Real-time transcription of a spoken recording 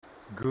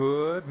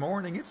Good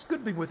morning. It's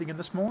good to be with you again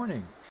this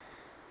morning.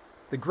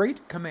 The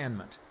great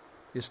commandment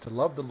is to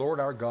love the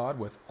Lord our God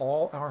with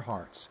all our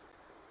hearts.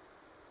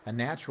 A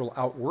natural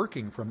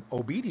outworking from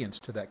obedience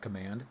to that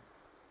command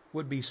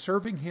would be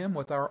serving Him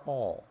with our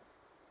all.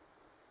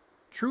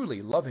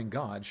 Truly loving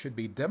God should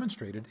be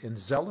demonstrated in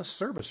zealous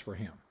service for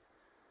Him.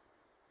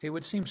 It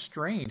would seem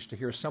strange to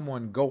hear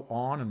someone go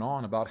on and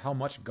on about how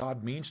much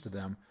God means to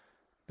them,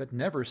 but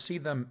never see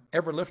them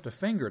ever lift a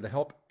finger to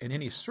help in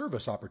any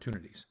service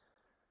opportunities.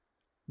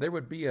 There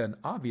would be an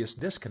obvious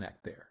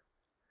disconnect there.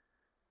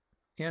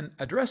 In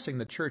addressing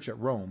the church at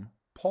Rome,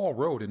 Paul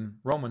wrote in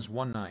Romans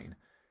 1:9,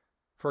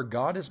 "For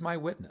God is my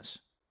witness,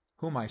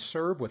 whom I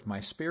serve with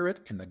my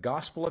spirit in the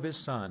gospel of His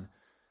Son,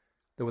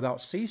 that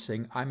without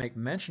ceasing I make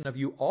mention of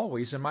you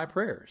always in my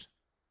prayers."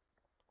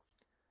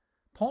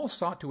 Paul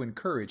sought to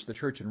encourage the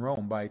church in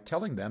Rome by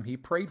telling them he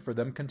prayed for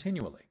them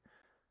continually.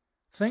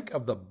 Think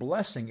of the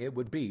blessing it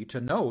would be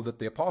to know that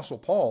the Apostle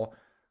Paul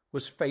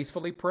was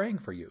faithfully praying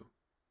for you.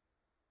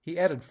 He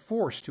added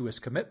force to his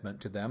commitment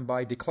to them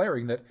by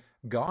declaring that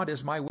God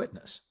is my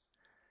witness.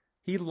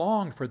 He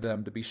longed for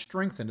them to be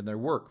strengthened in their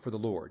work for the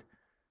Lord,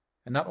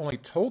 and not only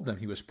told them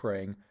he was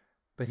praying,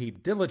 but he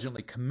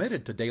diligently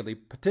committed to daily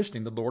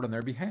petitioning the Lord on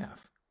their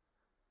behalf.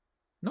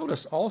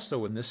 Notice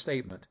also in this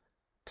statement,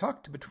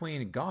 tucked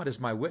between "God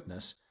is my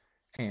witness"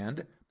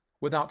 and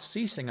 "without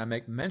ceasing I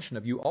make mention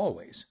of you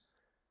always,"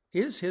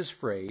 is his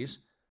phrase,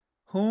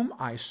 "whom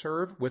I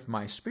serve with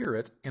my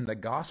spirit in the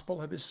gospel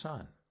of His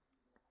Son."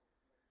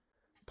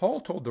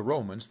 Paul told the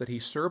Romans that he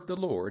served the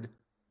Lord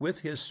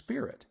with his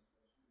spirit.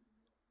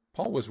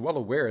 Paul was well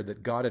aware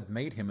that God had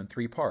made him in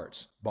three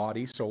parts: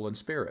 body, soul, and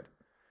spirit.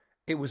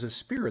 It was his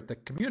spirit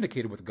that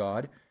communicated with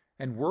God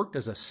and worked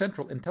as a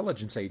central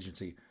intelligence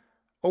agency,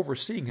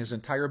 overseeing his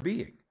entire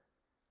being.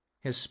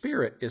 His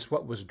spirit is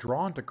what was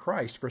drawn to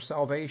Christ for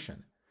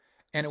salvation,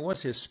 and it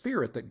was his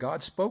spirit that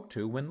God spoke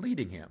to when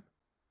leading him.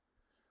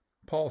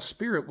 Paul's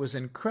spirit was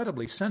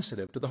incredibly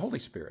sensitive to the Holy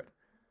Spirit,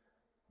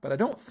 but I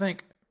don't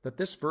think that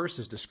this verse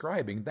is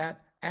describing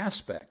that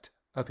aspect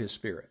of his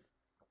spirit.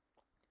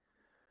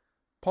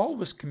 Paul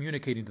was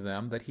communicating to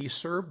them that he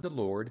served the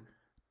Lord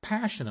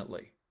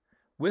passionately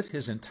with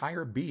his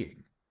entire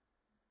being.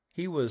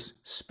 He was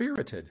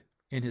spirited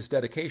in his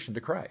dedication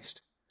to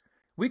Christ.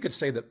 We could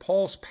say that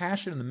Paul's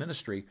passion in the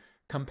ministry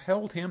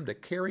compelled him to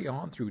carry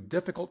on through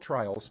difficult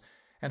trials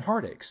and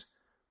heartaches,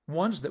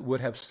 ones that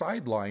would have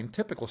sidelined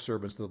typical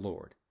servants of the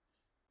Lord.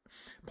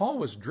 Paul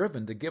was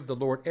driven to give the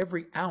Lord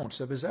every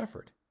ounce of his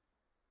effort.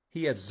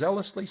 He had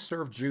zealously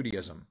served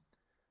Judaism,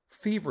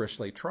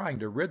 feverishly trying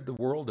to rid the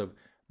world of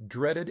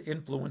dreaded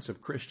influence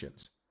of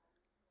Christians.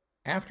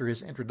 After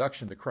his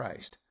introduction to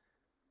Christ,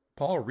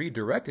 Paul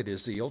redirected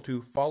his zeal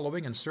to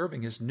following and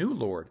serving his new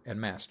Lord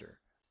and Master.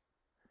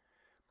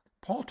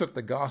 Paul took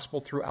the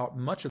gospel throughout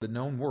much of the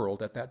known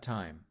world at that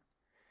time.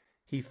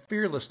 He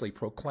fearlessly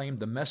proclaimed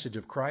the message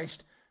of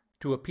Christ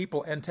to a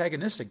people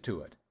antagonistic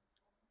to it.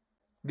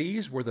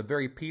 These were the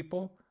very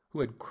people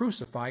who had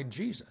crucified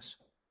Jesus.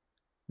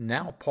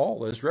 Now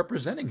Paul is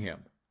representing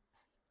him.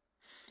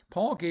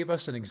 Paul gave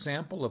us an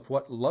example of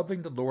what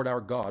loving the Lord our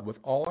God with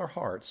all our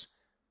hearts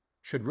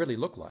should really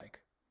look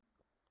like.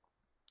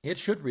 It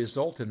should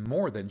result in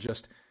more than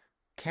just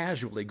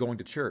casually going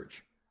to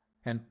church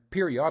and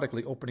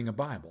periodically opening a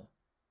Bible.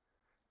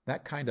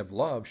 That kind of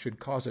love should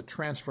cause a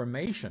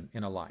transformation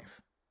in a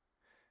life.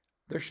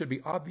 There should be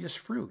obvious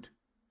fruit,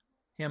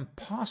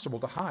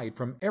 impossible to hide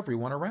from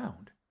everyone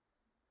around.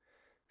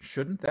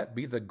 Shouldn't that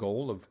be the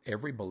goal of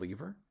every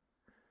believer?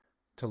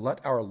 To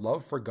let our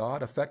love for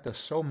God affect us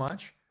so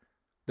much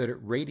that it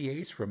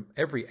radiates from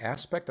every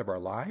aspect of our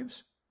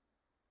lives?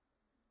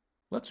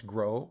 Let's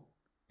grow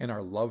in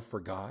our love for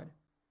God,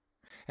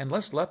 and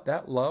let's let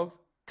that love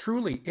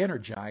truly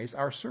energize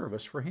our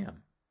service for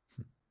Him.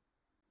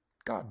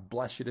 God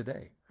bless you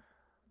today.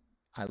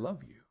 I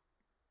love you.